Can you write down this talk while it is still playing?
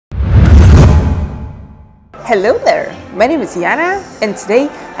Hello there, my name is Yana, and today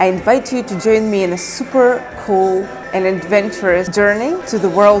I invite you to join me in a super cool and adventurous journey to the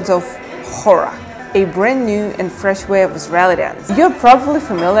world of XORA, a brand new and fresh way of Israeli dance. You're probably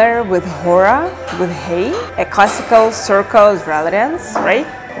familiar with XORA, with Hey, a classical circle Israeli dance, right?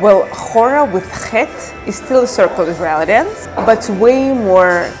 Well, XORA with Chet is still a circle Israeli dance, but way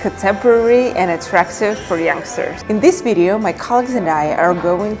more contemporary and attractive for youngsters. In this video, my colleagues and I are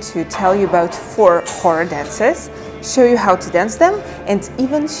going to tell you about 4 XORA dances, show you how to dance them, and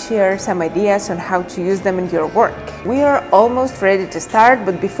even share some ideas on how to use them in your work. We are almost ready to start,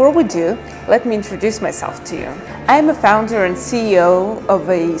 but before we do, let me introduce myself to you. I am a founder and CEO of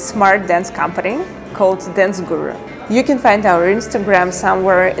a smart dance company called DANCEGURU. You can find our Instagram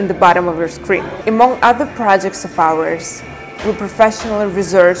somewhere in the bottom of your screen. Among other projects of ours, we professionally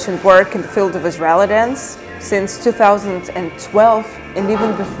research and work in the field of Israeli dance since 2012 and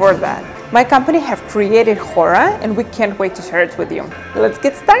even before that. My company have created XORA and we can't wait to share it with you. Let's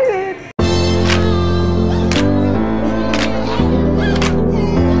get started!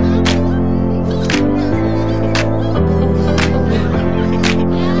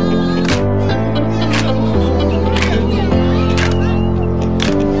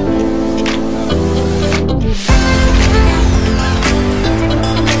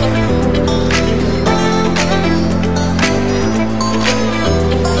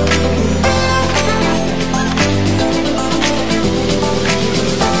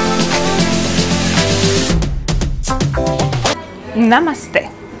 Namaste.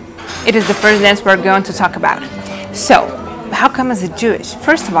 It is the first dance we're going to talk about. So, how come is it Jewish?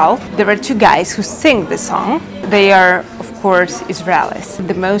 First of all, there are 2 guys who sing this song. They are, of course, Israelis.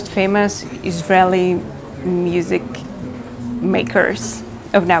 The most famous Israeli music makers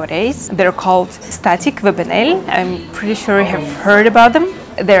of nowadays. They're called Static Vebenel. I'm pretty sure you have heard about them.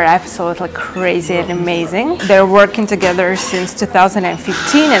 They're absolutely crazy and amazing. They're working together since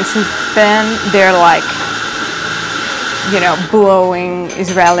 2015, and since then they're like, you know, blowing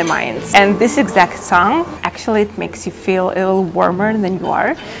Israeli minds. And this exact song, actually it makes you feel a little warmer than you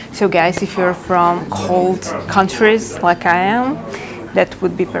are. So guys, if you're from cold countries like I am, that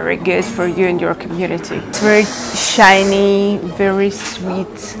would be very good for you and your community. It's very shiny, very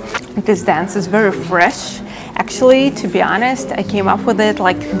sweet. This dance is very fresh. Actually, to be honest, I came up with it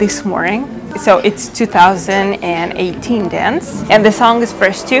like this morning. So it's 2018 dance, and the song is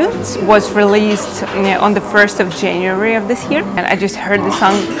fresh too. It was released on the 1st of January of this year, and I just heard the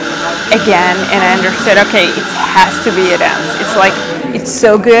song again and I understood, okay, it has to be a dance. It's like, it's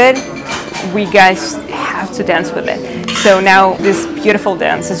so good, we guys have to dance with it. So now this beautiful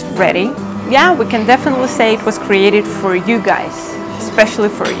dance is ready. Yeah, we can definitely say it was created for you guys, especially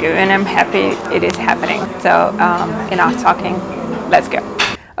for you, and I'm happy it is happening. So enough talking, let's go.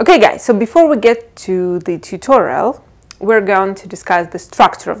 Okay guys, so before we get to the tutorial, we're going to discuss the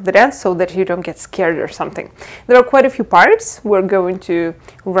structure of the dance so that you don't get scared or something. There are quite a few parts. We're going to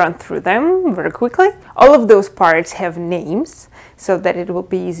run through them very quickly. All of those parts have names so that it will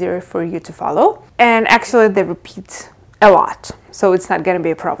be easier for you to follow. And actually they repeat a lot, so it's not going to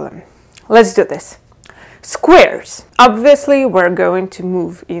be a problem. Let's do this. Squares. Obviously we're going to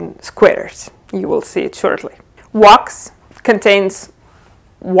move in squares. You will see it shortly. Walks contains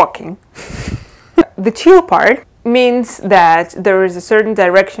walking. The chill part means that there is a certain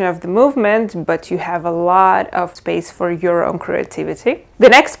direction of the movement, but you have a lot of space for your own creativity. The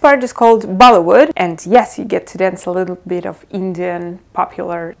next part is called Bollywood, and yes, you get to dance a little bit of Indian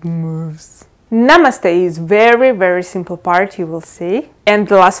popular moves. Namaste is very simple part, you will see. And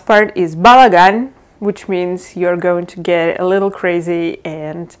the last part is Balagan, which means you're going to get a little crazy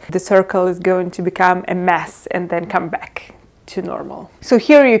and the circle is going to become a mess and then come back to normal. So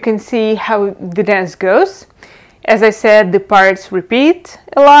here you can see how the dance goes. As I said, the parts repeat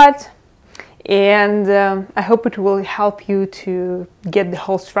a lot, and I hope it will help you to get the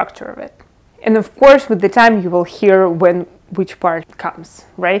whole structure of it. And of course, with the time you will hear which part comes,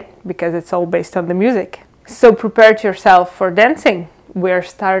 right? Because it's all based on the music. So prepare yourself for dancing. We're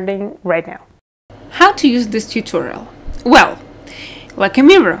starting right now. How to use this tutorial? Well, like a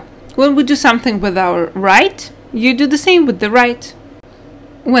mirror. When we do something with our right, you do the same with the right.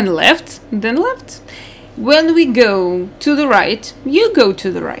 When left, then left. When we go to the right, you go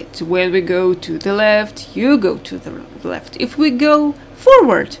to the right. When we go to the left, you go to the left. If we go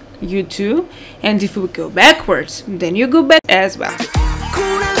forward, you too. And if we go backwards, then you go back as well.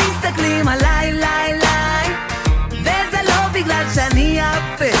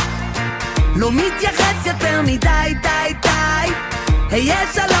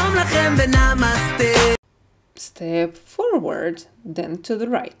 Step forward, then to the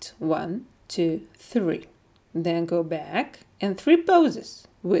right. 1, 2, 3. then go back, and 3 poses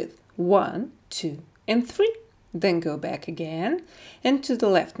with 1, 2, and 3. Then go back again, and to the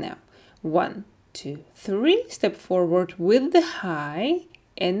left now. 1, 2, 3. Step forward with the high,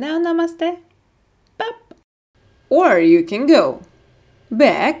 and now namaste. Pop. Or you can go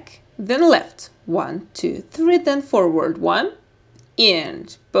back, then left. 1, 2, 3, then forward. 1,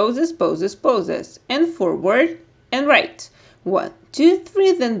 and poses, poses, poses, and forward and right. 1, 2,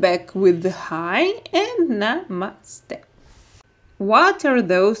 3, then back with the high, and namaste. What are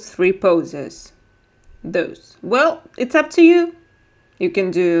those 3 poses? Those. Well, it's up to you. You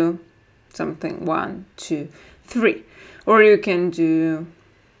can do something 1, 2, 3, or you can do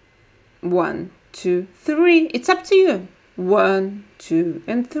 1, 2, 3. It's up to you. 1, 2,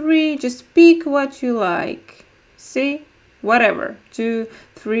 and 3. Just pick what you like. See? Whatever. 2,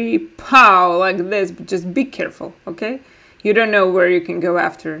 3, pow, like this, but just be careful, okay? You don't know where you can go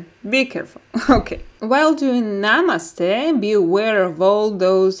after. Be careful. Okay. While doing namaste, be aware of all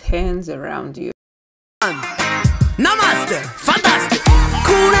those hands around you. Namaste, fantastic.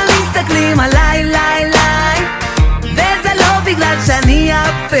 כולם מסתכלים עליי, ליי, וזה לא בגלל שאני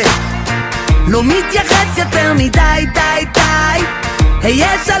יפה. לא מתייחס יותר מדי, די.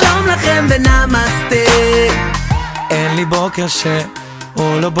 היה שלום לכם ונמסטה. אין לי בוקר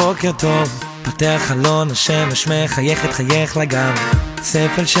או לא בוקר טוב. פותח חלון, השמש מחייכת, חייך לגם.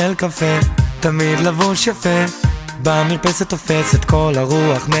 ספל של קפה, תמיד לבוש יפה. במרפסת תופס את כל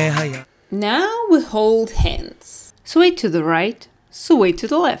הרוח מהים. Now we hold hands. Sway to the right, sway to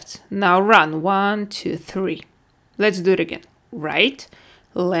the left. Now run. 1, 2, 3. Let's do it again. Right,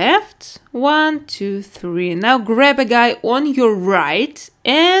 left, 1, 2, 3. Now grab a guy on your right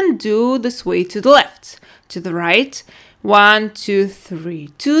and do the sway to the left. To the right. 1, 2, 3.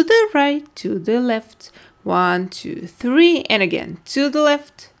 To the right, to the left. 1, 2, 3. And again, to the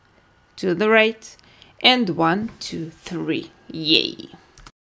left, to the right. And 1, 2, 3. Yay.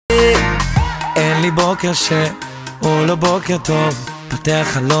 אין לי בוקר או לא בוקר טוב. פותח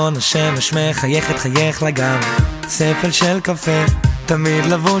חלון, השמש מחייכת, חייך לגם. ספל של קפה, תמיד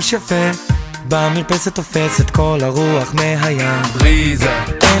לבוש יפה. במרפסת תופס את כל הרוח מהים. בריזה.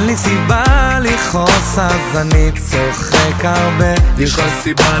 אין לי סיבה לכעוס, אז אני צוחק הרבה. יש לך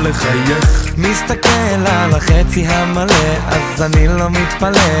סיבה לחייך. מסתכל על החצי המלא, אז אני לא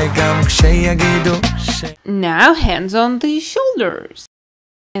מתפלא גם כשיגידו Now hands on the shoulders.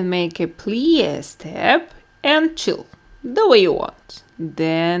 And make a plie step and chill, the way you want.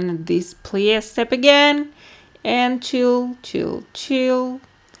 Then this plie step again, and chill, chill, chill.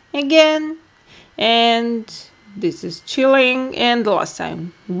 Again. And this is chilling, and the last time,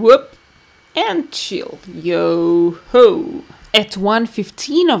 whoop, and chill, yo-ho. At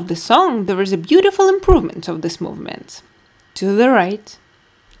 1:15 of the song, there is a beautiful improvement of this movement. To the right,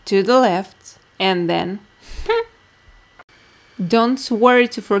 to the left, and then, don't worry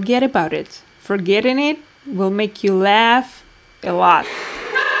to forget about it. Forgetting it will make you laugh a lot.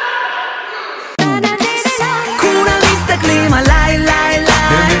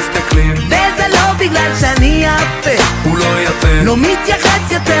 וזה לא בגלל שאני יפה. הוא לא יפה. לא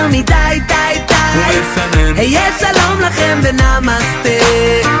מתייחס יותר מדי, די. הוא מסנן. היה שלום לכם ונמסטה.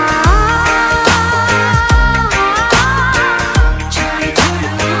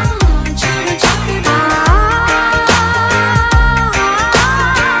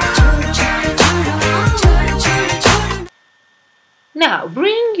 Now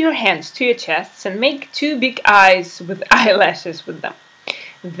bring your hands to your chests and make 2 big eyes with eyelashes with them.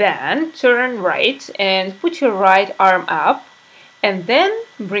 Then turn right and put your right arm up, and then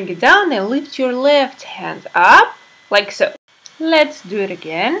bring it down and lift your left hand up like so. Let's do it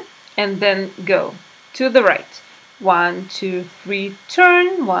again, and then go to the right. 1, 2, 3, turn.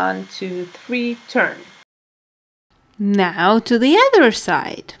 1, 2, 3, turn. Now to the other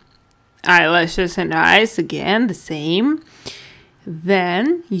side. Eyelashes and eyes again, the same. Then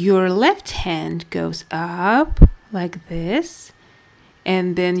your left hand goes up like this, and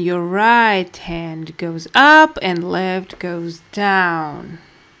then your right hand goes up and left goes down.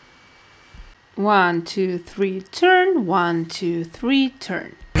 1, 2, 3, turn. 1, 2, 3,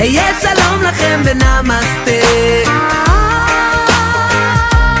 turn. היה שלום לכם ונמסטה.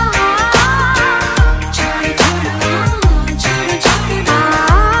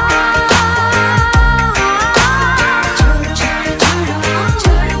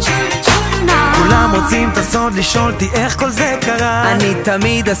 רוצים את הסוד לשאול אותי איך כל זה קרה. אני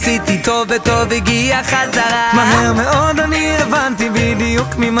תמיד עשיתי טוב וטוב הגיע חזרה. מהר מאוד אני הבנתי בדיוק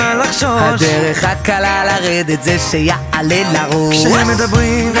ממה לחשוש. הדרך הקלה לרדת זה שיעלה לראש. כשהם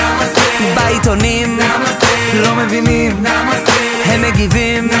מדברים בעיתונים לא מבינים. הם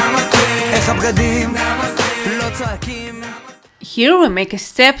מגיבים איך הבגדים צועקים. Here we make a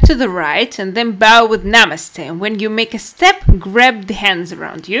step to the right and then bow with Namaste. And when you make a step, grab the hands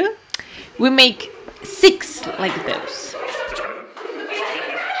around you. We make 6 like those.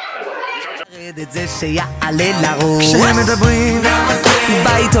 את זה שיעלה לראש. כשהם מדברים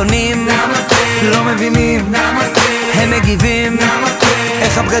בעיתונים לא מבינים, הם מגיבים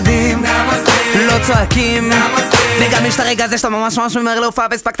איך הבגדים לא צועקים. וגם יש את הרגע הזה שאתה ממש ממהר להופעה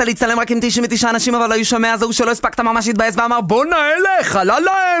והספקת להצטלם רק עם 99 אנשים אבל לא היו שומע, זהו שלא הספקת ממש להתבאס ואמר בוא נהלך, חלה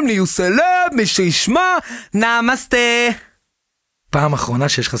להם, נהיו סלב, מי שישמע, נמסטה. פעם אחרונה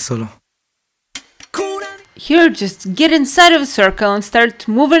שיש לך סולו. Here, just get inside of a circle and start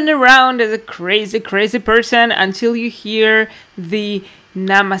moving around as a crazy person until you hear the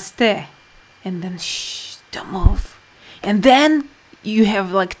Namaste. And then, shh, don't move. And then you have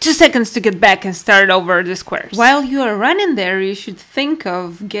like 2 seconds to get back and start over the squares. While you are running there, you should think of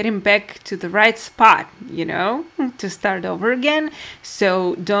getting back to the right spot, you know, to start over again.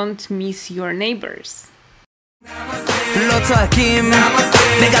 So don't miss your neighbors. לא צועקים.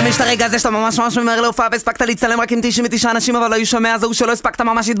 וגם יש את הרגע הזה שאתה ממש ממהר להופעה והספקת להצטלם רק עם 99 אנשים אבל לא היו שומע, זהו שלא הספקת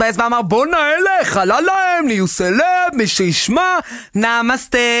ממש להתבאס ואמר בוא נהלך, חלה להם, נהיו סלב, מי שישמע,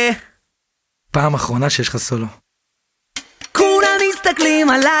 נמסטה. פעם אחרונה שיש לך סולו. כולם מסתכלים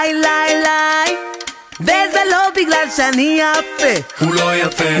עליי, וזה לא בגלל שאני יפה. הוא לא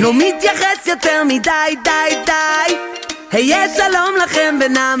יפה. לא מתייחס יותר מדי, די. היה שלום לכם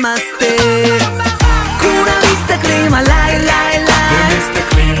ונמסטה. כולם מסתכלים עליי,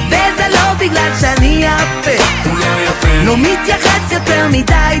 וזה לא בגלל שאני יפה. הוא לא יפה. לא מתייחס יותר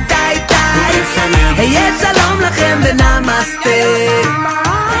מדי, היה שלום לכם ונמסטה.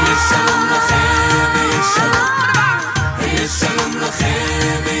 היה שלום לכם ויש שלום. היה שלום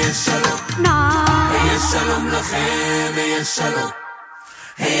לכם ויש שלום. היה שלום לכם ויש שלום.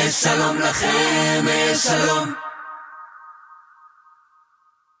 היה שלום לכם ויש שלום.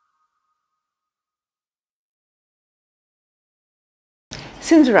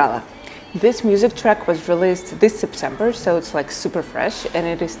 Cinderella. This music track was released this September, so it's like super fresh, and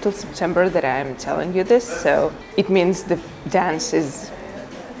it is still September that I'm telling you this, so it means the dance is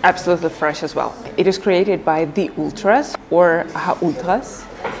absolutely fresh as well. It is created by the Ultras, or Ha-Ultras,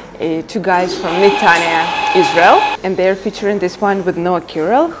 2 guys from Netanya, Israel, and they're featuring this one with Noah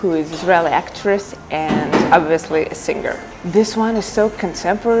Kirel, who is an Israeli actress and obviously a singer. This one is so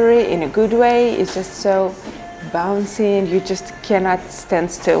contemporary in a good way, it's just so bouncy and you just cannot stand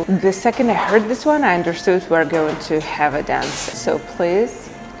still. The second I heard this one, I understood we're going to have a dance. So please,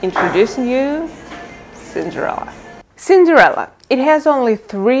 introducing you, Cinderella. Cinderella. It has only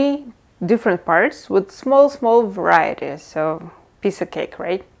 3 different parts with small varieties, so piece of cake,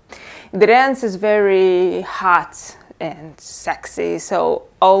 right? The dance is very hot and sexy, so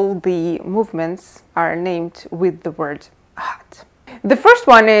all the movements are named with the word hot. The first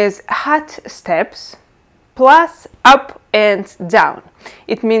one is hot steps plus up and down.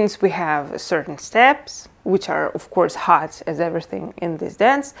 It means we have certain steps, which are of course hot as everything in this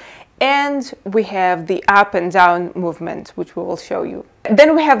dance, and we have the up and down movement, which we will show you. Then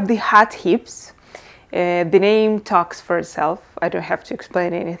we have the hot hips. The name talks for itself. I don't have to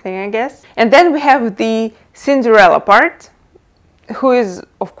explain anything, I guess. And then we have the Cinderella part, who is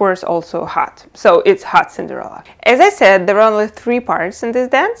of course also hot. So it's hot Cinderella. As I said, there are only 3 parts in this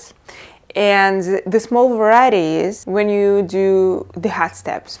dance. And the small variety is when you do the hot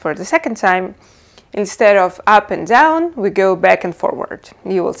steps for the second time, instead of up and down, we go back and forward.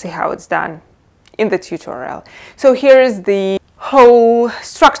 You will see how it's done in the tutorial. So here is the whole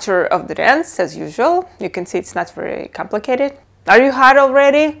structure of the dance as usual. You can see it's not very complicated. Are you hot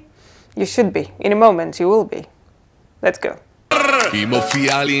already? You should be. In a moment you will be. Let's go. היא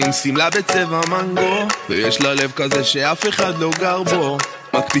מופיעה לי עם סמלה בצבע מנגו ויש לה לב כזה שאף אחד לא גר בו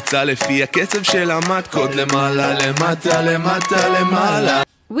מקפיצה לפי הקצב של המתקות למעלה למטה למטה למעלה.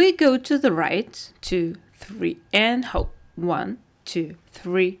 We go to the right, 2, 3 and hop. 1, 2,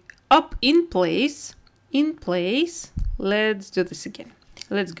 3 up in place. Let's do this again.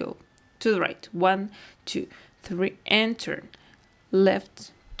 Let's go to the right. 1, 2, 3 and turn.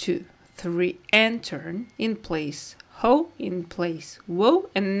 Left, 2, 3 and turn. In place. Ho, in place. Whoa.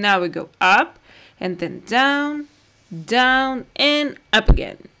 And now we go up and then down, down and up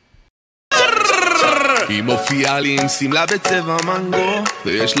again. היא מופיעה לי עם סמלה בצבע מנגו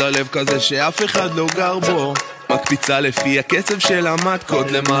ויש לה לב כזה שאף אחד לא גר בו מקפיצה לפי הקצב של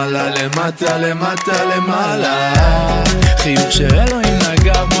המתקות למעלה למטה למטה למעלה חיוך שאלוהים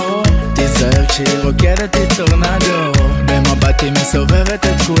נגע בו תיזהר כשהיא רוקדת היא טורנדו במבט היא מסובבת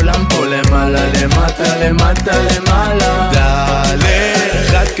את כולם פה למעלה למטה למטה למעלה דלה,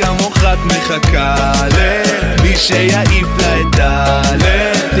 אחד כמוך את מחכה למי שיעיף לה את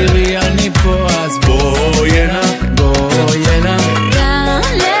דלה תראי אני פה אז בואי הנה בואי הנה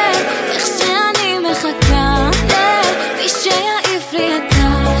דלה, איך שאני מחכה למי שיעיף לי את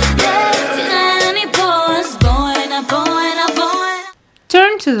דלה תראה אני פה אז בואי הנה בואי הנה בואי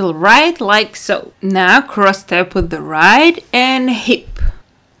Turn to the right like so. Now cross step with the right and hip.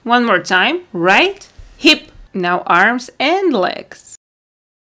 One more time. Right, hip. Now arms and legs.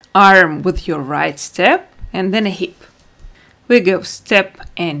 Arm with your right step and then a hip. We go step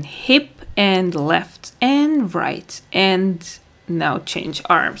and hip and left and right. And now change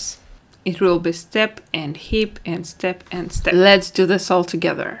arms. It will be step and hip and step and step. Let's do this all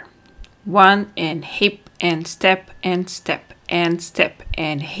together. One and hip and step and step. And step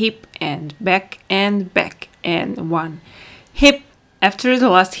and hip and back and one hip. After the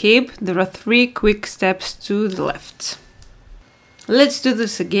last hip, there are 3 quick steps to the left. Let's do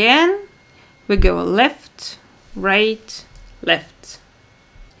this again. We go left, right, left.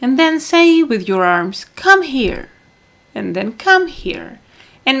 And then say with your arms, come here. And then come here.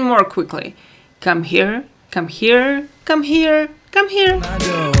 And more quickly. Come here, come here, come here, come here.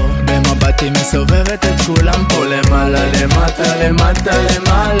 במבט היא מסובבת את כולם פה למעלה למטה למטה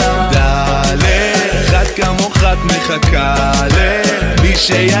למעלה דלה, אחד כמוך את מחכה למי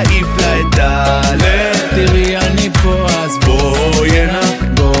שיעיף לה את דלה תראי אני פה אז בואי הנה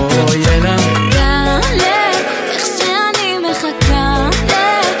בואי הנה דלה, איך שאני מחכה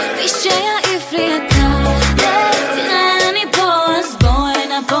למי שיעיף לי את דלה תראה אני פה אז בואי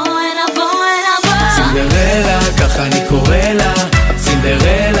הנה בואי הנה בואי הנה בואי סינדרלה ככה אני קורא לה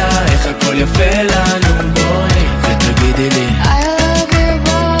סינדרלה איך הכל יפה לנו בואי ותגידי לי I love you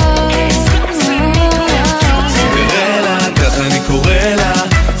boy סינדרלה, ככה אני קורא לה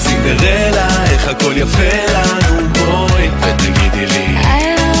סינדרלה, איך הכל יפה לנו בואי ותגידי לי I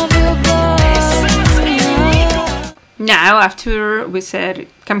love you boy Now, after we said,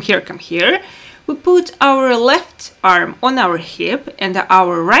 come here, we put our left arm on our hip and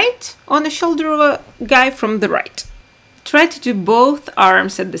our right on the shoulder of a guy from the right. Try to do both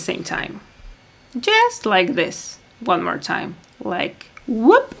arms at the same time. Just like this. One more time. Like,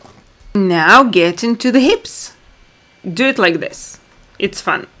 whoop. Now get into the hips. Do it like this. It's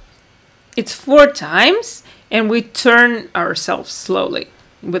fun. It's 4 times and we turn ourselves slowly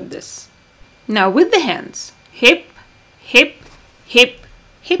with this. Now with the hands. Hip, hip, hip,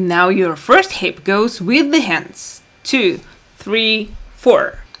 hip. Now your first hip goes with the hands. 2, 3,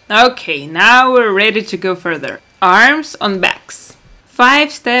 4. Okay, now we're ready to go further. Arms on backs.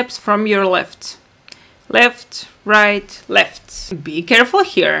 5 steps from your left. Left, right, left. Be careful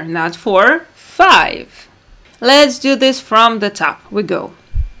here, not 4, 5. Let's do this from the top. We go.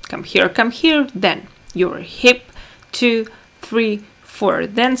 Come here, then your hip, 2, 3, 4.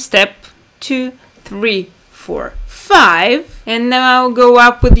 Then step, 2, 3, 4, 5. And now go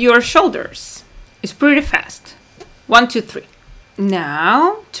up with your shoulders. It's pretty fast. 1, 2, 3.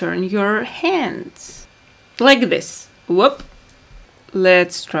 Now turn your hands. Like this. Whoop.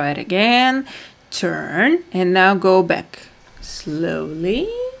 Let's try it again. Turn and now go back. Slowly.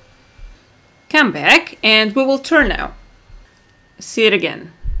 Come back and we will turn now. See it again.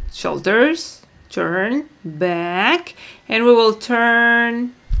 Shoulders. Turn. Back. And we will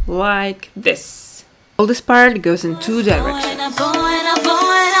turn like this. All this part goes in 2 directions.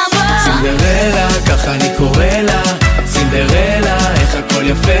 סינדרלה, ככה אני קורא לה סינדרלה, איך הכל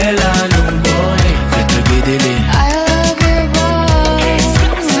יפה לנו בואי ותגידי לי I love you boy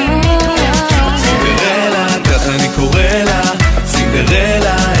סינדרלה, ככה אני קורא לה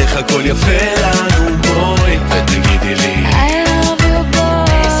סינדרלה, איך הכל יפה לנו בואי ותגידי לי I love you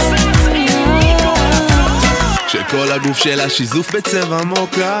boy כשכל הגוף שלה שיזוף בצבע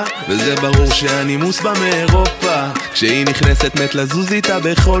מוקה וזה ברור שהנימוס בא מאירופה כשהיא נכנסת מת לזוז איתה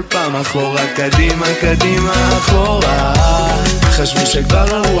בכל פעם אחורה קדימה קדימה אחורה חשבו שכבר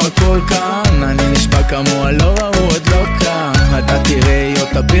ראו הכל כאן אני נשבע כמוה לא ראו עוד לא כאן אתה תראה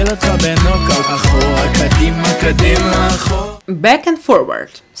אותה פיל אותך בנוקאוט אחורה קדימה קדימה אחורה Back and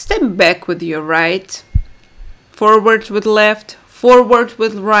forward. Step back with your right. Forward with left. Forward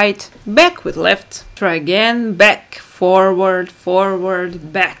with right. Back with left. Try again. Back. Forward. Forward.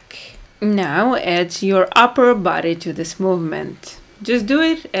 Back. Now add your upper body to this movement. Just do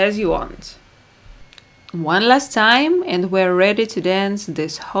it as you want. One last time and we're ready to dance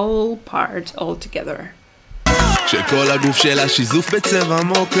this whole part all together. שכל הגוף שלה שיזוף בצבע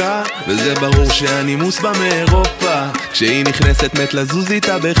מוקה, וזה ברור שהנימוס בא מאירופה. כשהיא נכנסת מת לזוז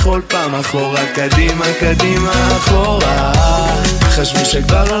איתה בכל פעם, אחורה קדימה קדימה אחורה. חשבו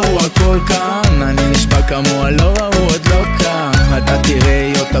שכבר ראו הכל כאן, אני נשבע כמוה לא ראו עוד לא כאן. אתה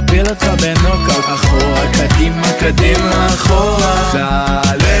תראה אותה פיל אותך בנוקאוט, אחורה קדימה קדימה אחורה.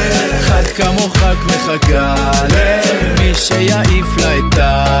 תעלה אחד כמוך רק מחכה למי שיעיף לה את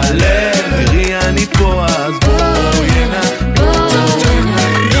הלב. תראי אני פה אז בואי הנה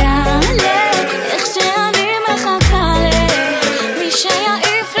איך שאני מחכה למי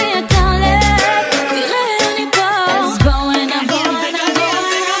שיעיף לי את הלב. תראה אני פה אז בואו הנה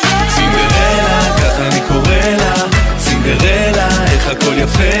סינדרלה, ככה אני קורא לה סינדרלה, איך הכל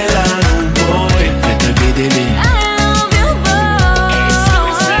יפה לנו בואי ותגידי לי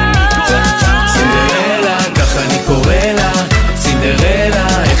סינדרלה, ככה אני קורא לה סינדרלה,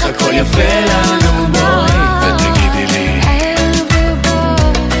 איך הכל יפה לנו בואי ותגידי לי.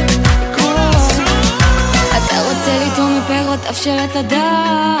 אתה רוצה לטעום מפירות אף של את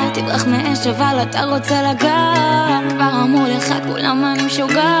הדעת, תברח מאש אבל אתה רוצה לגעת. כבר אמרו לך כולם אני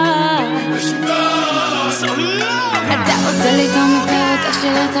משוגעת. אתה רוצה לטעום מפירות אף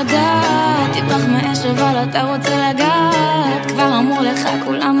של את הדעת, תברח מאש אבל אתה רוצה לגעת. כבר אמרו לך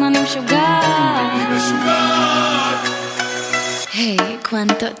כולם אני משוגעת. היי,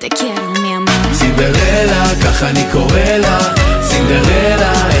 cuánto te quiero mi amor. סינדרלה, ככה אני קורא לה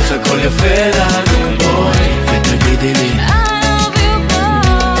סינדרלה, איך הכל יפה לנו בואי ותגידי לי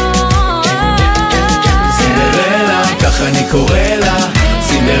סינדרלה, ככה אני קורא לה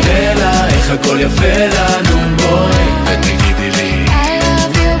סינדרלה, איך הכל יפה לנו בואי ותגידי לי.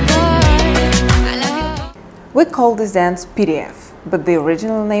 We call this dance PDF, but the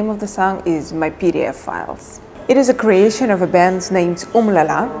original name of the song is My PDF Files. It is a creation of a band named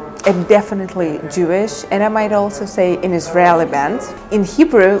Umlala, and definitely Jewish, and I might also say an Israeli band. In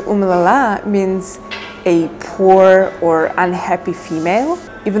Hebrew, Umlala means a poor or unhappy female,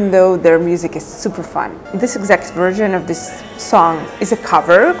 even though their music is super fun. This exact version of this song is a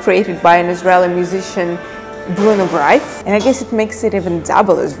cover created by an Israeli musician, Bruno Greif, and I guess it makes it even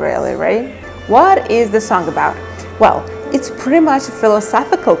double Israeli, right? What is the song about? Well, it's pretty much a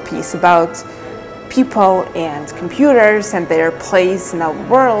philosophical piece about people and computers and their place in our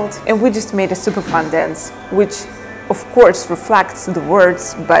world, and we just made a super fun dance, which of course reflects the words,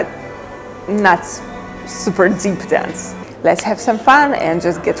 but not super deep dance. Let's have some fun and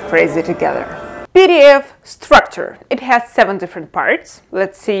just get crazy together. PDF structure. It has 7 different parts.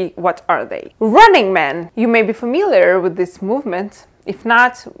 Let's see what are they. Running Man. You may be familiar with this movement. If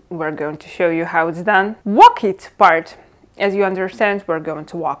not, we're going to show you how it's done. Walk It part. As you understand, we're going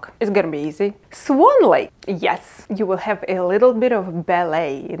to walk. It's gonna be easy. Swan Lake. Yes, you will have a little bit of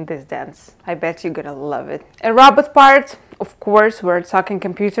ballet in this dance. I bet you're gonna love it. A robot part. Of course, we're talking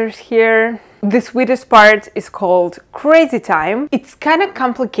computers here. The sweetest part is called Crazy Time. It's kind of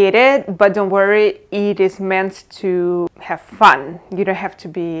complicated, but don't worry, it is meant to have fun. You don't have to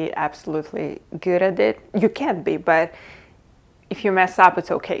be absolutely good at it. You can be, but if you mess up,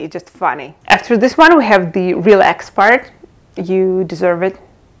 it's okay, it's just funny. After this one, we have the relax part. You deserve it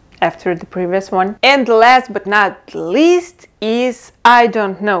after the previous one. And last but not least is I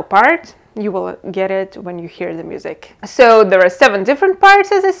don't know part. You will get it when you hear the music. So there are 7 different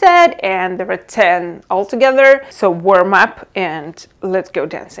parts, as I said, and there are 10 altogether. So warm up and let's go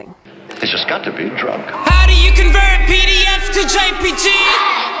dancing. It's just got to be drunk. How do you convert PDF to JPG?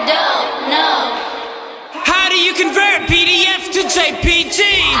 I don't know. How do you convert PDF to JPG?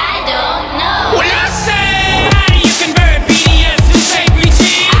 I don't know. Well, I say, how do you convert PDF to JPG?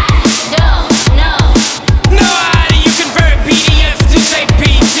 I don't know. No, how do you convert PDF to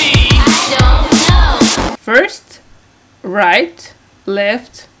JPG? I don't know. First, right,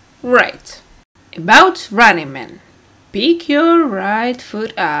 left, right. About Running Man. Pick your right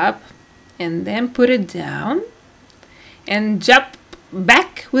foot up and then put it down and jump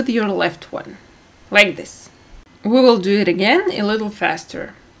back with your left one. Like this. We will do it again a little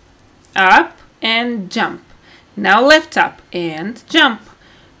faster. Up and jump. Now left up and jump.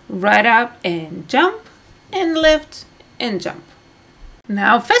 Right up and jump. And left and jump.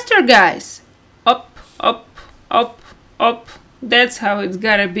 Now faster, guys. Up, up, up, up. That's how it's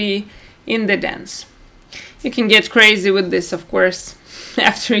gotta be in the dance. You can get crazy with this, of course,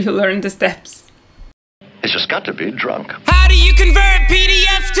 after you learn the steps. It's just got to be drunk. How do you convert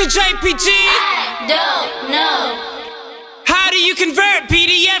PDF to JPG? I don't know. How do you convert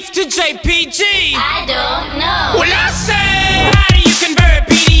PDF to JPG? I don't know. Well, I say, how do you convert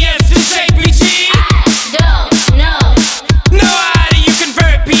PDF to JPG? I don't know. No, how do you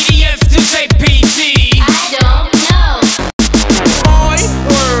convert PDF to JPG? I don't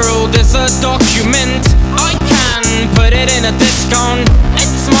a document. I can put it in a disc on.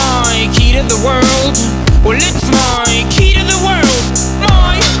 It's my key to the world. Well, it's my key to the world.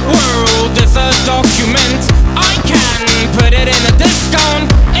 My world is a document. I can put it in a disc on.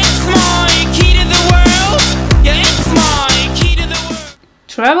 It's my key to the world. Yeah, it's my key to the world.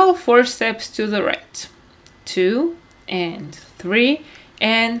 Travel 4 steps to the right. 2 and 3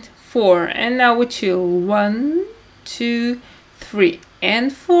 and 4. And now we chill. 1, 2, 3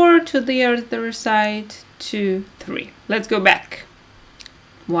 and 4 to the other side. 2, 3. Let's go back.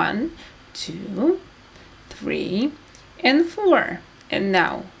 1, 2, 3 and 4. And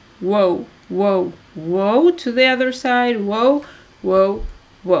now whoa, whoa, whoa to the other side. Whoa, whoa,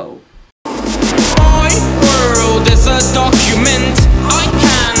 whoa. My world is a document. I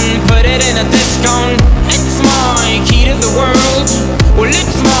can put it in a disc on. It's my key to the world. Well,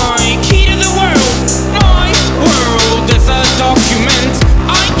 it's my key to the world. My world is a document.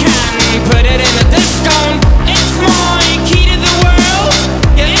 I can put it in a disc on. It's my key to the world.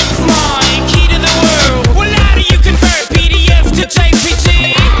 Yeah, it's my key to the world. Well, how do you convert PDF to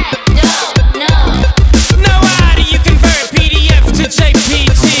JPG? No. No, how do you convert PDF to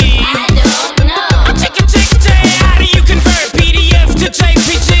JPG? How do you convert PDF to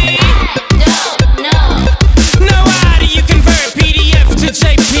JPG? No. No, how do you convert PDF to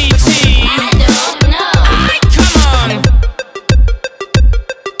JPG? Ay, come on.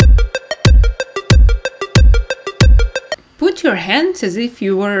 Put your hands as if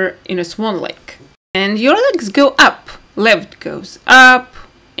you were in a swan lake. And your legs go up. Left goes up.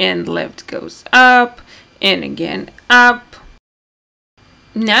 And left goes up. And again up.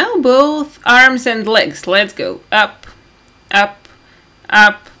 Now both arms and legs. Let's go up, up,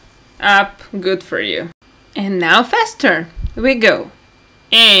 up, up. Good for you. And now faster. We go.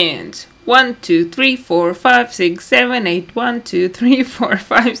 And 1, 2, 3, 4, 5, 6, 7, 8. 1, 2, 3, 4,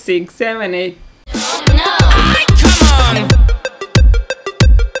 5, 6, 7, 8. Ay, come on.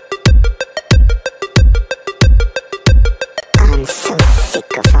 I'm so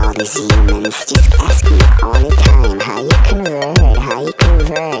sick of all these humans just asking me all the time how you convert, how you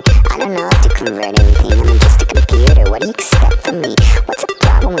convert. I don't know how to convert everything, I'm just a computer. What do you expect from me? What's the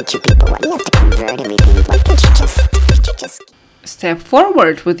problem with you people? Why do you have to convert everything? Why can't you just... Step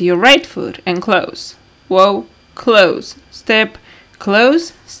forward with your right foot and close. Whoa, close, step,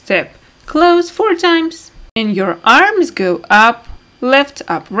 close, step, close 4 times. And your arms go up, left,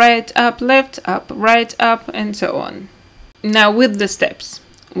 up, right, up, and so on. Now with the steps.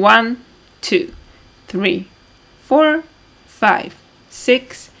 1, 2, 3, 4, 5,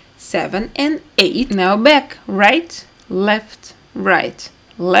 6, 7, and 8. Now back. Right, left, right,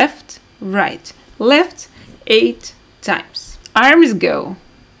 left, right, left 8 times. Arms go.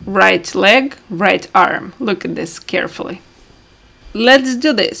 Right leg, right arm. Look at this carefully. Let's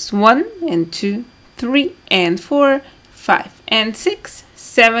do this. 1 and 2, 3 and 4, 5 and 6,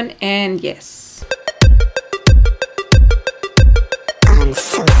 7 and yes. I'm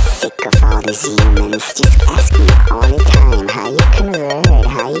so sick of all these humans just asking me all the time how you convert,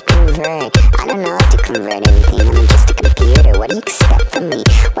 how you convert. I don't know how to convert everything, I'm just a computer. What do you expect from me?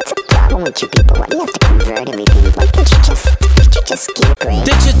 What's the problem with you people? Why do you have to convert everything? Why can't you just give a break?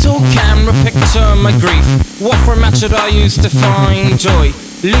 Digital camera picture my grief. What format should I use to find joy?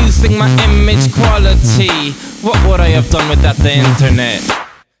 Losing my image quality. What would I have done without the internet?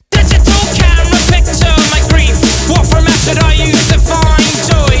 Digital camera picture my grief. What format should I use to find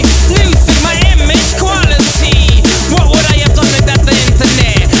joy? Losing my image quality. What would I have done without the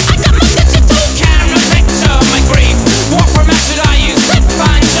internet? I got my digital camera picture my grief. What format should I use to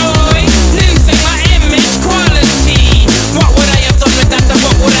find joy? Losing my image quality. What would I have done without the?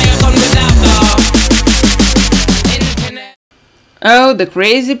 What would I have done without the internet? Oh, the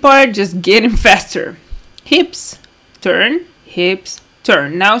crazy part, just getting faster. Hips, turn, hips,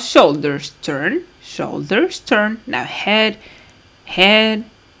 turn. Now shoulders, turn, shoulders, turn. Now head, head,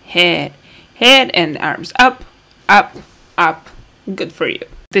 head, head, and arms up, up, up. Good for you.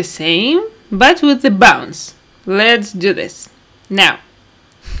 The same, but with the bounce. Let's do this. Now.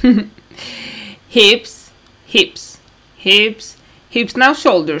 Hips, hips, hips, hips. Now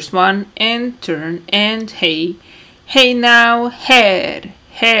shoulders. 1 and turn and hey. Hey now, head,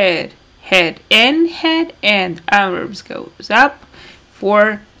 head, head, and arms goes up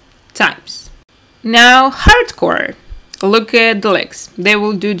 4 times. Now hardcore. Look at the legs. They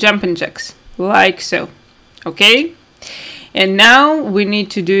will do jumping jacks, like so. Okay? And now we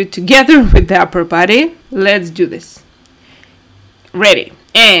need to do it together with the upper body. Let's do this. Ready.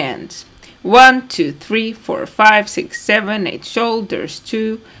 And 1, 2, 3, 4, 5, 6, 7, 8. Shoulders.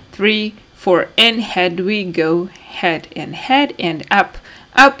 2, 3, 4. And head we go. Head and up,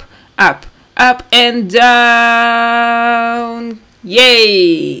 up, Up, up and down.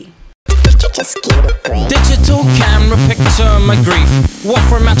 Yay! Digital camera picture my grief. What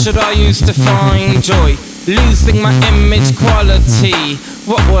format should I use to find joy? Losing my image quality.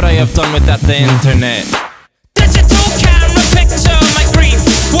 What would I have done without the internet? Digital camera picture my grief.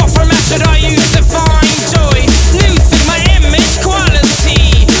 What format should I use to find joy? Losing my image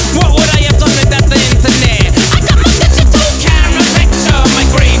quality. What would I have done without the internet? I got my digital camera picture my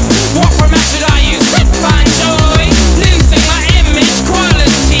grief. What format should I use to find joy? Losing my image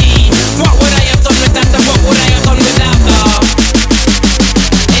quality. What would I have done without the? What would I have done without the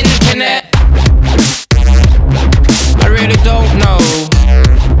internet? I really don't know.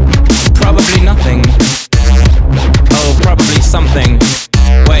 Probably nothing. Oh, probably something.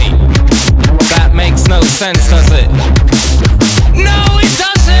 Wait, that makes no sense, does it? No, it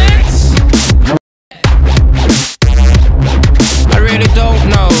doesn't. I really don't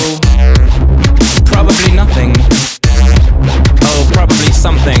know. Probably nothing. Oh, probably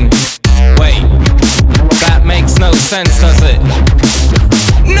something. Wait, that makes no sense, does it?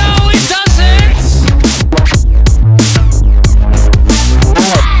 No, it doesn't.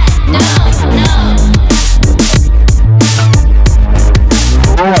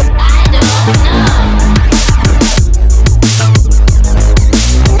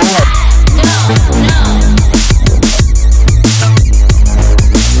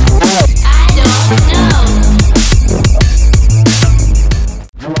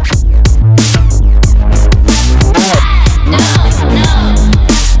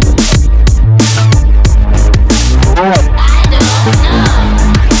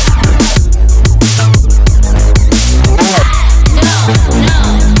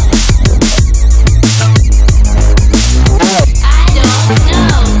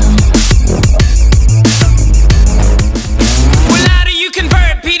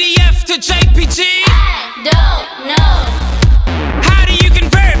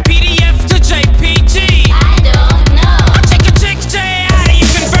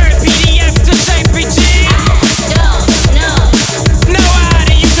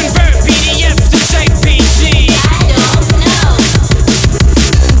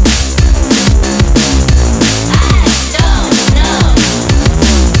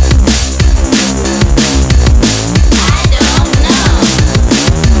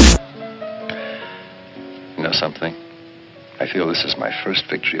 Something. I feel this is my first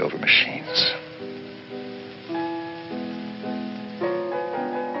victory over machines.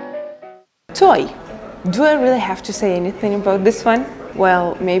 Toy. Do I really have to say anything about this one?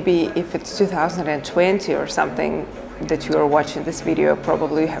 Well, maybe if it's 2020 or something that you are watching this video,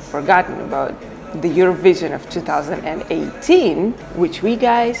 probably have forgotten about the Eurovision of 2018, which we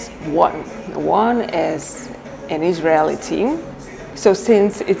guys won as an Israeli team. So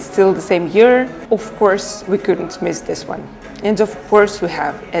since it's still the same year, of course, we couldn't miss this one. And of course, we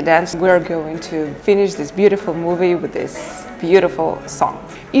have a dance. We're going to finish this beautiful movie with this beautiful song.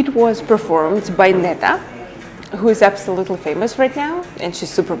 It was performed by Neta, who is absolutely famous right now, and she's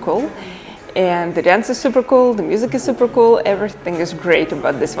super cool. And the dance is super cool, the music is super cool, everything is great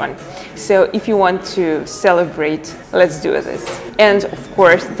about this one. So if you want to celebrate, let's do this. And of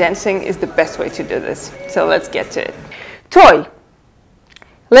course, dancing is the best way to do this. So let's get to it. Toy.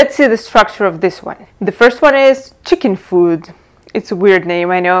 Let's see the structure of this one. The first one is chicken food. It's a weird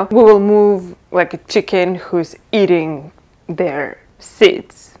name, I know. We will move like a chicken who's eating their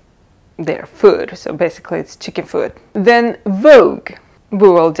seeds, their food. So basically it's chicken food. Then Vogue. We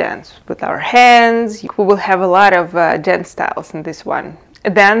will dance with our hands. We will have a lot of dance styles in this one.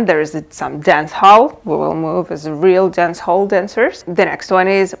 Then there is some dance hall. We will move as real dance hall dancers. The next one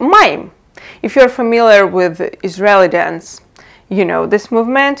is mime. If you're familiar with Israeli dance, you know this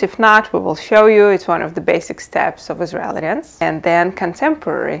movement. If not, we will show you. It's one of the basic steps of Israeli dance. And then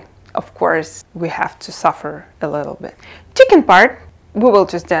contemporary. Of course, we have to suffer a little bit. Chicken part, we will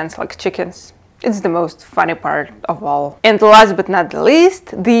just dance like chickens. It's the most funny part of all. And last but not the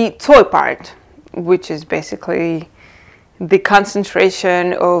least, the toy part, which is basically the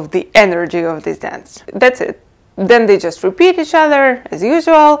concentration of the energy of this dance. That's it. Then they just repeat each other as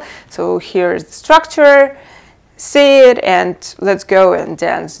usual. So here's the structure. See it and let's go and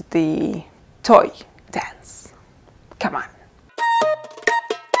dance the toy dance. Come on.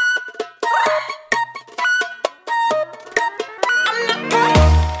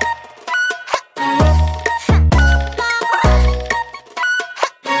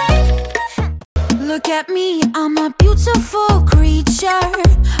 Look at me, I'm a beautiful creature.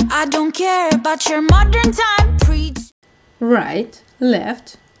 I don't care about your modern time preach. Right,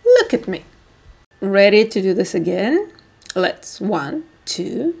 left, look at me. Ready to do this again? Let's 1,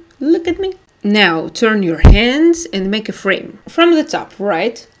 2, look at me. Now turn your hands and make a frame. From the top,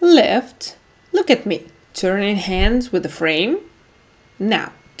 right, left, look at me. Turning hands with the frame.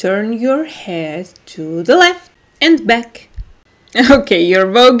 Now turn your head to the left and back. Okay, your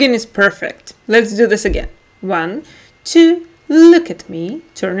voguing is perfect. Let's do this again. 1, 2, look at me.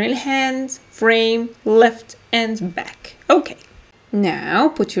 Turning hands, frame, left and back. Okay. Now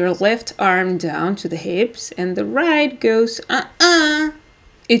put your left arm down to the hips and the right goes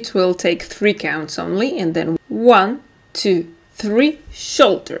It will take 3 counts only, and then 1, 2, 3,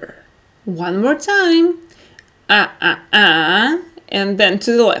 shoulder. One more time. And then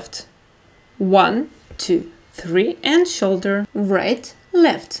to the left. 1, 2, 3, and shoulder. Right,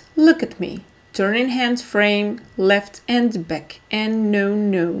 left, look at me. Turning hands, frame, left and back. And no,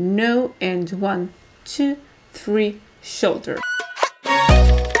 no, no. And 1, 2, 3, shoulder.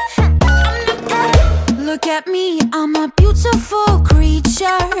 Look at me, I'm a beautiful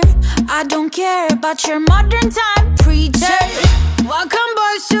creature. I don't care about your modern time preacher. Welcome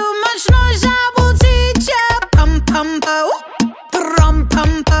boys, too much noise, I will teach ya. Pum pum po, pum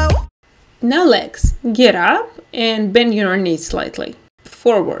pum po. Now legs, get up and bend your knees slightly.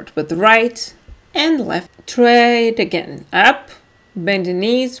 Forward with right and left. Try it again. Up, bend the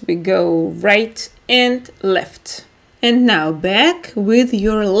knees, we go right and left. And now back with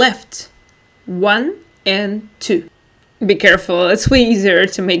your left. 1 and 2. Be careful, it's way easier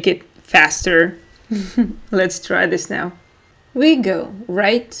to make it faster. Let's try this now. We go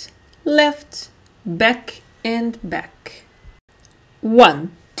right, left, back and back.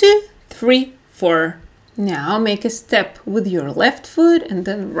 1, 2, 3, 4. Now make a step with your left foot and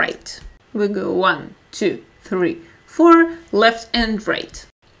then right. We go 1, 2, 3, 4, left and right.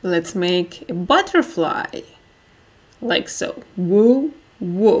 Let's make a butterfly. Like so. Whoa,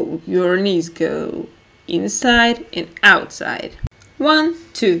 whoa. Your knees go inside and outside. 1,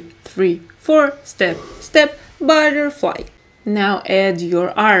 2, 3, 4. Step, step, butterfly. Now add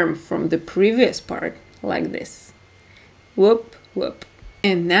your arm from the previous part, like this. Whoop, whoop.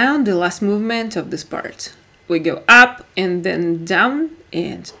 And now the last movement of this part. We go up and then down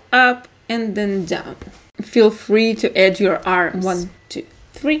and up and then down. Feel free to add your arms. 1, 2,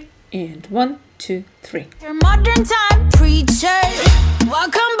 3 and 1, 2, 3. Your modern time preacher.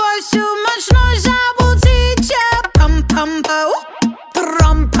 Welcome boys, too much noise, I will teach ya. Pum pum po,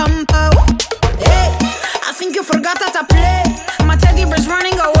 pum pum po. Hey, I think you forgot that I play. My teddy bear's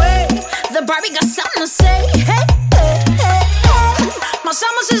running away. The Barbie got something to say. Hey, hey, hey, hey. My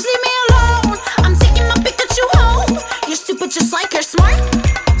summer says leave me alone. I'm taking my Pikachu home. You're stupid just like you're smart.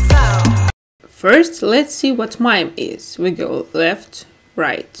 First, let's see what mime is. We go left,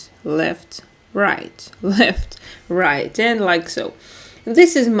 right, left, right, left, right, and like so.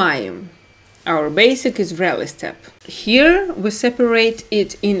 This is mime. Our basic Israeli step. Here we separate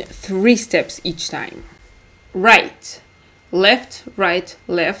it in 3 steps each time. Right, left, right,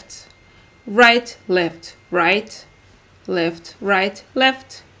 left, right, left, right, left, right,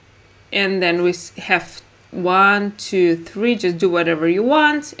 left, and then we have 1, 2, 3. Just do whatever you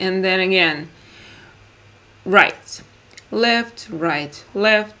want, and then again. Right, left, right,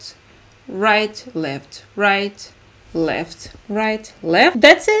 left, right, left, right, left, right, left.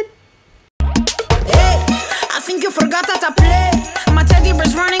 That's it. Hey, I think you forgot that I play. My teddy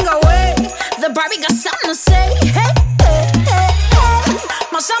bear's running away. The Barbie got something to say. Hey, hey, hey, hey.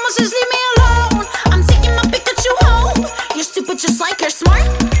 My summer says leave me alone. I'm taking my Pikachu home. You're stupid just like you're smart.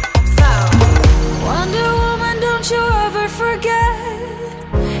 Wonder Woman, don't you ever forget.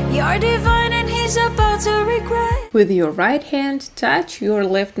 You're divine and he's about to regret. With your right hand, touch your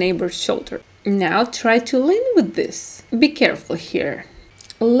left neighbor's shoulder. Now try to lean with this. Be careful here.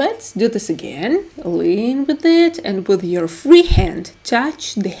 Let's do this again. Lean with it, and with your free hand,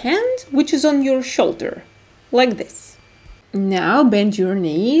 touch the hand which is on your shoulder. Like this. Now bend your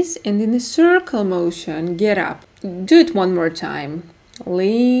knees and in a circle motion, get up. Do it one more time.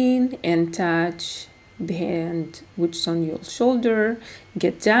 Lean and touch the hand which is on your shoulder.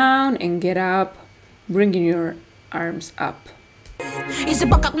 Get down and get up, bringing your arms up.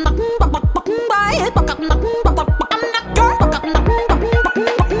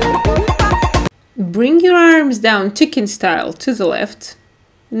 Bring your arms down chicken style to the left.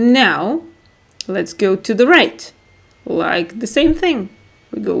 Now let's go to the right, like the same thing.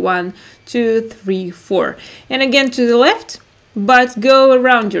 We go 1, 2, 3, 4, and again to the left, but go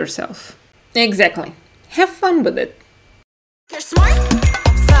around yourself. Exactly. Have fun with it. You're smart.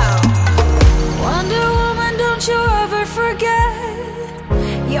 Wonder Woman, don't you ever forget.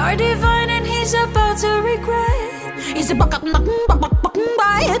 You're divine and he's about to regret. He's a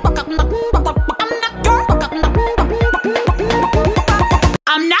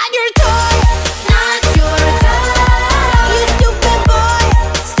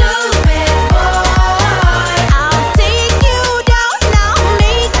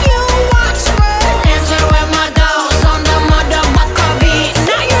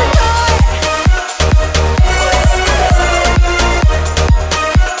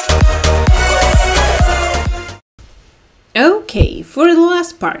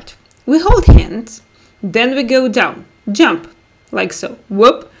part. We hold hands, then we go down, jump, like so,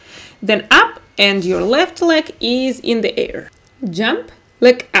 whoop, then up, and your left leg is in the air. Jump,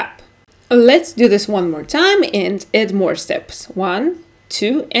 leg up. Let's do this one more time and add more steps. 1,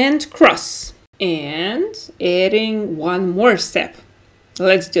 2, and cross. And adding one more step.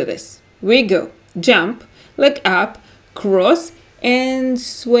 Let's do this. We go, jump, leg up, cross, and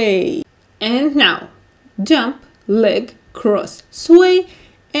sway. And now, jump, leg, cross, sway,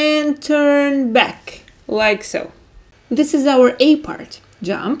 and turn back, like so. This is our A part.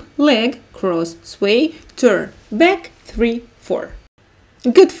 Jump, leg, cross, sway, turn, back, 3, 4.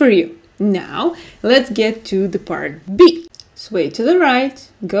 Good for you. Now, let's get to the part B. Sway to the right,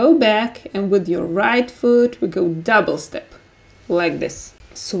 go back, and with your right foot, we go double step, like this.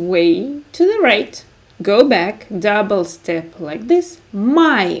 Sway to the right, go back, double step, like this.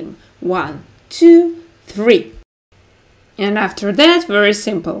 Mime. 1, 2, 3. And after that, very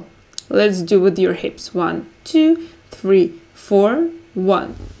simple. Let's do with your hips. 1, 2, 3, 4.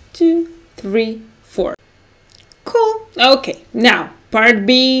 1, 2, 3, 4. Cool. Okay, now part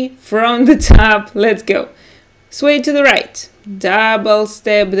B from the top. Let's go. Sway to the right, double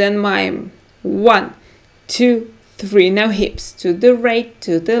step, then mime. 1, 2, 3. Now hips to the right,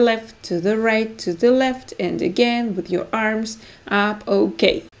 to the left, to the right, to the left, and again with your arms up.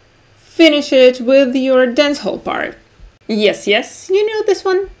 Okay. Finish it with your dancehall part. Yes, you know this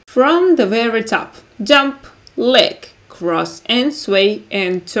one. From the very top, jump, leg, cross and sway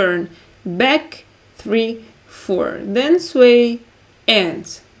and turn, back, 3, 4. Then sway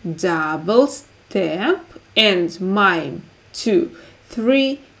and double step and mime. 2,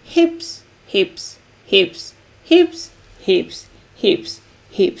 3. Hips, hips, hips, hips, hips, hips,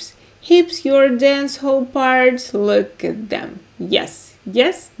 hips, hips. Your dancehall parts. Look at them. Yes,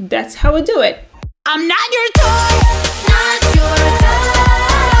 that's how we do it. I'm not your toy, not your toy.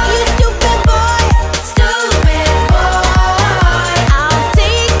 You stupid boy, stupid boy. I'll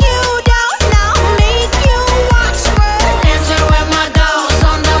take you down now, make you watch me. Dancing with my dolls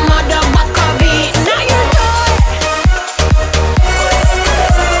on the motherfucker beat. Not your toy.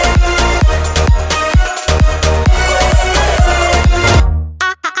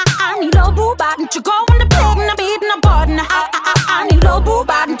 I need a boo bot, and you go on the pig, and I'm beating a button. I need a boo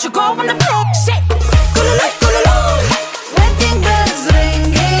bot, and you go on the pig, shit.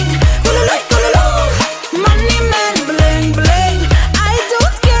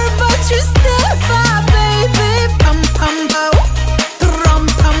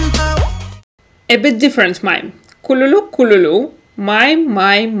 A bit different mime. Kululu, kululu, mime,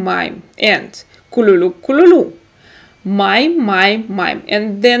 mime, mime. And kululu, kululu, mime, mime, mime.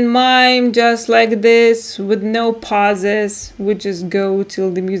 And then mime just like this with no pauses. We just go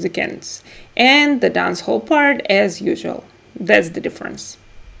till the music ends. And the dance hall part as usual. That's the difference.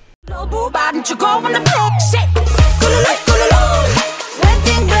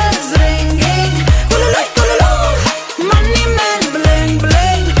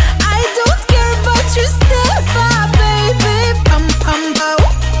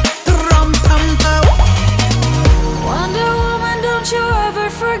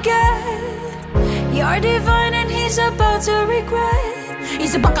 You're divine and he's about to regret.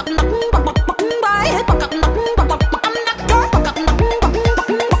 He's a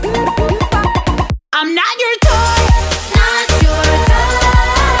I'm not your toy, not your toy.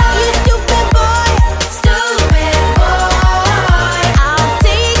 You stupid boy, stupid boy. I'll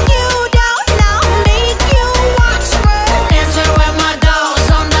take you down now, make you watch me. Dancing with my dolls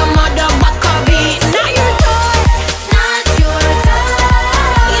on the motherfucker beat. Not your toy, not your toy.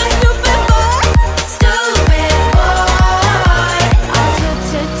 You stupid boy, stupid boy. I'll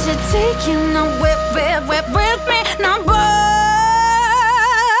take you now, whip me now, boy.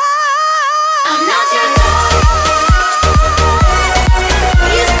 I'm not your toy.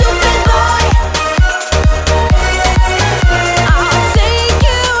 You stupid boy. I'll take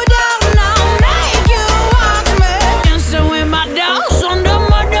you down now, make you watch me. Dancing with my dolls on the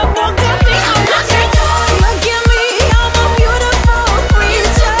motherfucker beat. I'm not your toy. Look at me, I'm a beautiful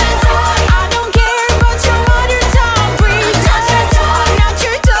creature. I don't care about your mother tongue creature. Not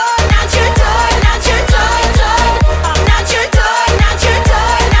your toy, not your toy, not your toy, toy. I'm not your toy, not your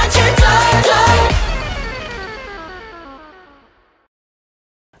toy, not your toy, toy.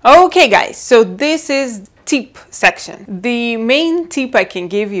 Okay guys, so this is tip section. The main tip I can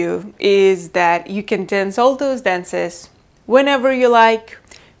give you is that you can dance all those dances whenever you like,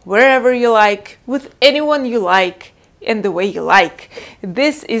 wherever you like, with anyone you like, and the way you like.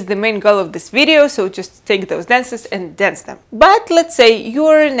 This is the main goal of this video, so just take those dances and dance them. But let's say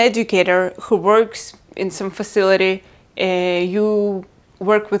you're an educator who works in some facility, you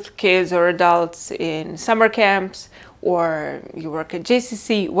work with kids or adults in summer camps, or you work at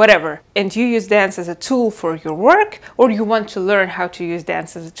JCC, whatever, and you use dance as a tool for your work, or you want to learn how to use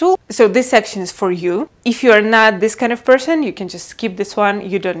dance as a tool, so this section is for you. If you are not this kind of person, you can just skip this one,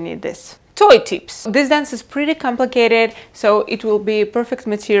 you don't need this. Toy tips. This dance is pretty complicated, so it will be perfect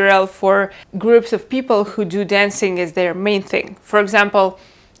material for groups of people who do dancing as their main thing. For example,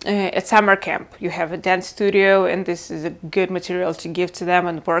 at summer camp, you have a dance studio, and this is a good material to give to them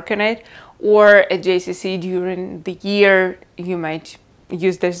and work on it. Or at JCC during the year, you might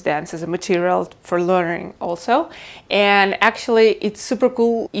use this dance as a material for learning also. And actually, it's super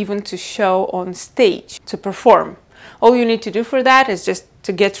cool even to show on stage, to perform. All you need to do for that is just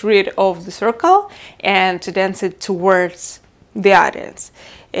to get rid of the circle and to dance it towards the audience.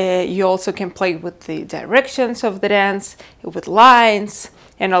 You also can play with the directions of the dance, with lines,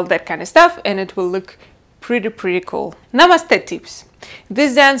 and all that kind of stuff, and it will look pretty cool. Namaste tips.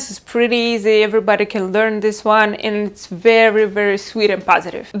 This dance is pretty easy, everybody can learn this one, and it's very sweet and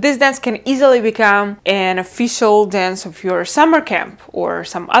positive. This dance can easily become an official dance of your summer camp or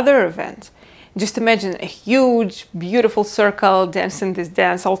some other event. Just imagine a huge, beautiful circle dancing this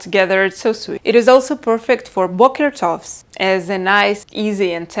dance all together. It's so sweet. It is also perfect for Boker Tovs as a nice,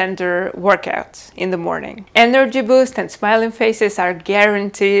 easy and tender workout in the morning. Energy boost and smiling faces are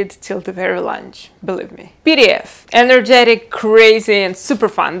guaranteed till the very lunch, believe me. PDF. Energetic, crazy and super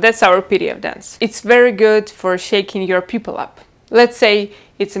fun. That's our PDF dance. It's very good for shaking your people up. Let's say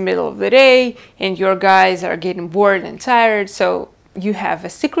it's the middle of the day and your guys are getting bored and tired, so you have a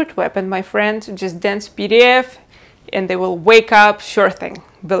secret weapon, my friend. Just dance PDF and they will wake up, sure thing,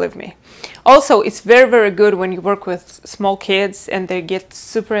 believe me. Also, it's very good when you work with small kids and they get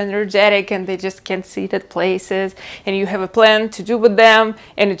super energetic and they just can't sit at places, and you have a plan to do with them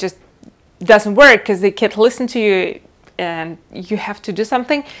and it just doesn't work because they can't listen to you and you have to do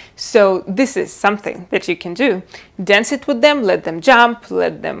something. So this is something that you can do. Dance it with them, let them jump,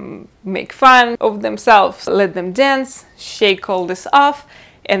 let them make fun of themselves, let them dance, shake all this off,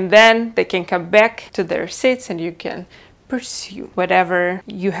 and then they can come back to their seats and you can pursue whatever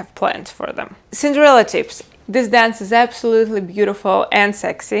you have planned for them. Cinderella tips. This dance is absolutely beautiful and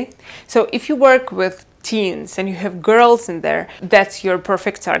sexy. So if you work with teens and you have girls in there, that's your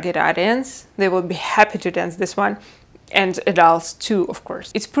perfect target audience. They will be happy to dance this one. And adults too, of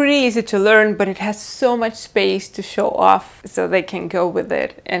course. It's pretty easy to learn, but it has so much space to show off, so they can go with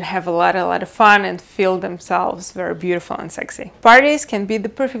it and have a lot of fun and feel themselves very beautiful and sexy. Parties can be the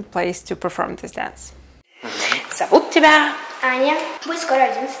perfect place to perform this dance. Зовут тебя? Аня. Будет скоро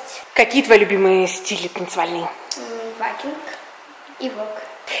 11. Какие твои любимые стили танцевальные? Вакинг и вок.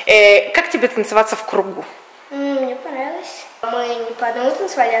 Как тебе танцеваться в кругу? Мне понравилось. Мы не по одному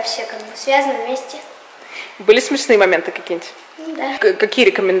танцевали, а все как бы связаны вместе. Были смешные моменты какие-нибудь? Да. Какие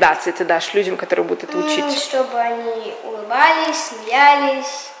рекомендации ты дашь людям, которые будут это учить? Чтобы они улыбались,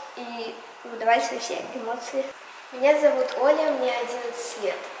 смеялись и выдавали свои все эмоции. Меня зовут Оля, мне 11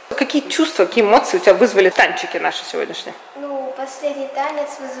 лет. Какие чувства, какие эмоции у тебя вызвали танчики наши сегодняшние? Ну, последний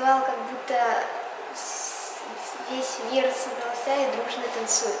танец вызывал, как будто весь мир собрался и дружно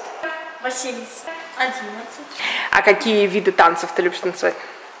танцует. Василий, 11. А какие виды танцев ты любишь танцевать?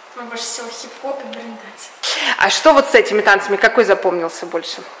 Ну, больше всего хип-хоп и брейк-данс. А что вот с этими танцами, какой запомнился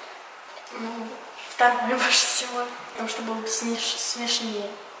больше? Ну, второй больше всего, потому что было смешнее.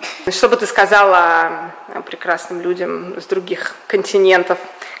 Что бы ты сказала прекрасным людям с других континентов?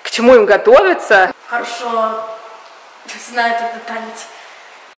 К чему им готовиться? Хорошо знают этот танец.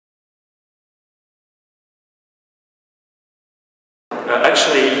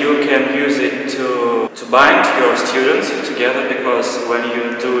 Actually, you can use it to bind your students together, because when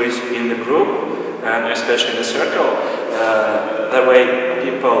you do it in the group, and especially in the circle, that way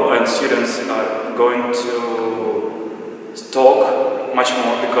people and students are going to talk much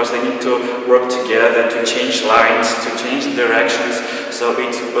more, because they need to work together to change lines, to change directions. So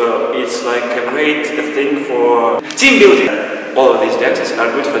it's like a great thing for team building. All of these dances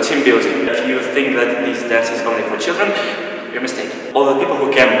are good for team building. If you think that these dances is only for children, you're mistaken. All the people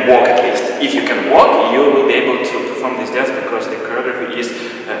who can walk, at least. If you can walk, you will be able to perform this dance, because the choreography is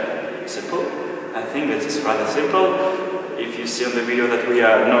simple. I think that it's rather simple. If you see on the video that we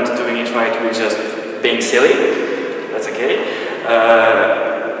are not doing it right, we're just being silly. That's okay.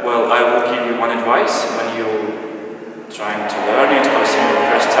 Well, I will give you one advice when you're trying to learn it or sing it the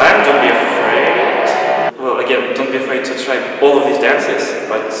first time. Don't be afraid. Well, again, don't be afraid to try all of these dances,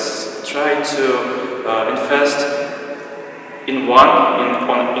 but try to invest in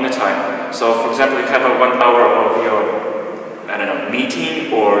one in a time. So, for example, you have a 1 hour of your, I don't know, meeting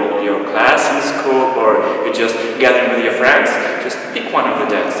meeting or your class in school, or you're just gathering with your friends, just pick one of the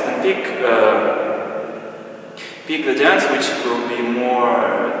dance and pick the dance which will be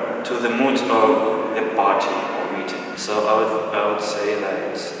more to the mood of the party or meeting. So I would say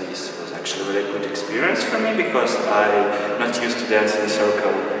that this was actually a really good experience for me, because I'm not used to dance in a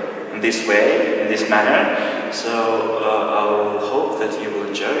circle in this way, in this manner. So I will hope that you will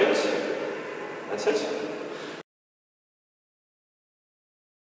enjoy it. That's it.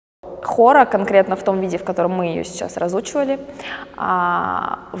 Хора, конкретно в том виде, в котором мы ее сейчас разучивали,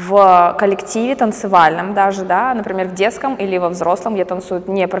 в коллективе танцевальном даже, да, например, в детском или во взрослом, где танцуют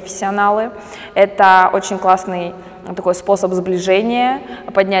непрофессионалы, это очень классный такой способ сближения,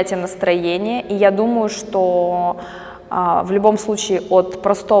 поднятия настроения, и я думаю, что в любом случае от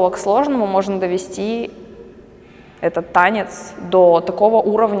простого к сложному можно довести этот танец до такого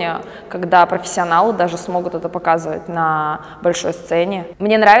уровня, когда профессионалы даже смогут это показывать на большой сцене.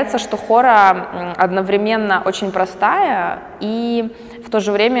 Мне нравится, что хора одновременно очень простая и в то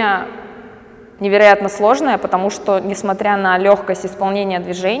же время невероятно сложная, потому что, несмотря на легкость исполнения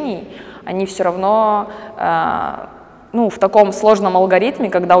движений, они все равно в таком сложном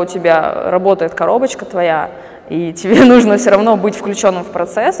алгоритме, когда у тебя работает коробочка твоя, и тебе нужно все равно быть включенным в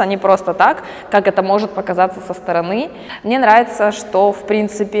процесс, а не просто так, как это может показаться со стороны. Мне нравится, что, в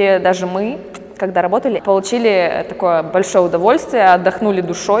принципе, даже мы, когда работали, получили такое большое удовольствие, отдохнули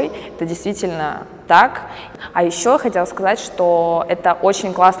душой. Это действительно так. А еще хотела сказать, что это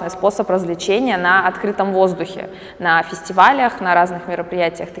очень классный способ развлечения на открытом воздухе, на фестивалях, на разных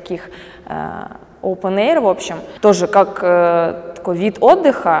мероприятиях, таких open air, в общем. Тоже как такой вид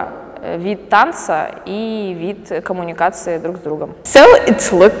отдыха, вид танца и вид коммуникации друг с другом. So it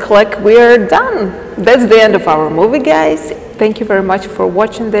looks like we are done. That's the end of our movie, guys. Thank you very much for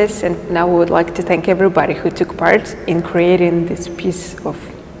watching this, and now we would like to thank everybody who took part in creating this piece of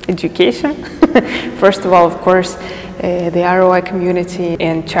education. First of all, of course, the ROI community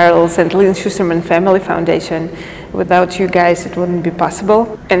and Charles and Lynn Schusterman Family Foundation. Without you guys, it wouldn't be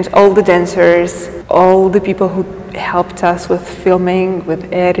possible. And all the dancers, all the people who helped us with filming,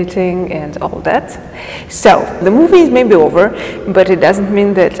 with editing, and all that. So, the movie may be over, but it doesn't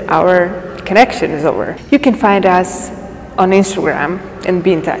mean that our connection is over. You can find us on Instagram and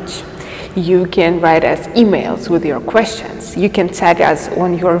be in touch. You can write us emails with your questions. You can tag us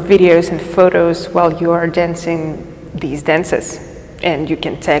on your videos and photos while you are dancing these dances. And you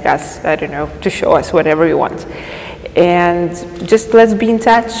can tag us, I don't know, to show us whatever you want. And just let's be in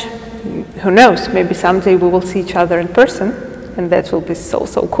touch. Who knows, maybe someday we will see each other in person, and that will be so,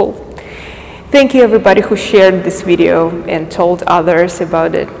 so cool. Thank you everybody who shared this video and told others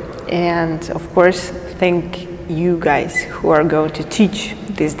about it. And of course, thank you guys who are going to teach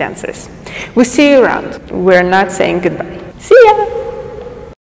these dances. We'll see you around. We're not saying goodbye. See ya!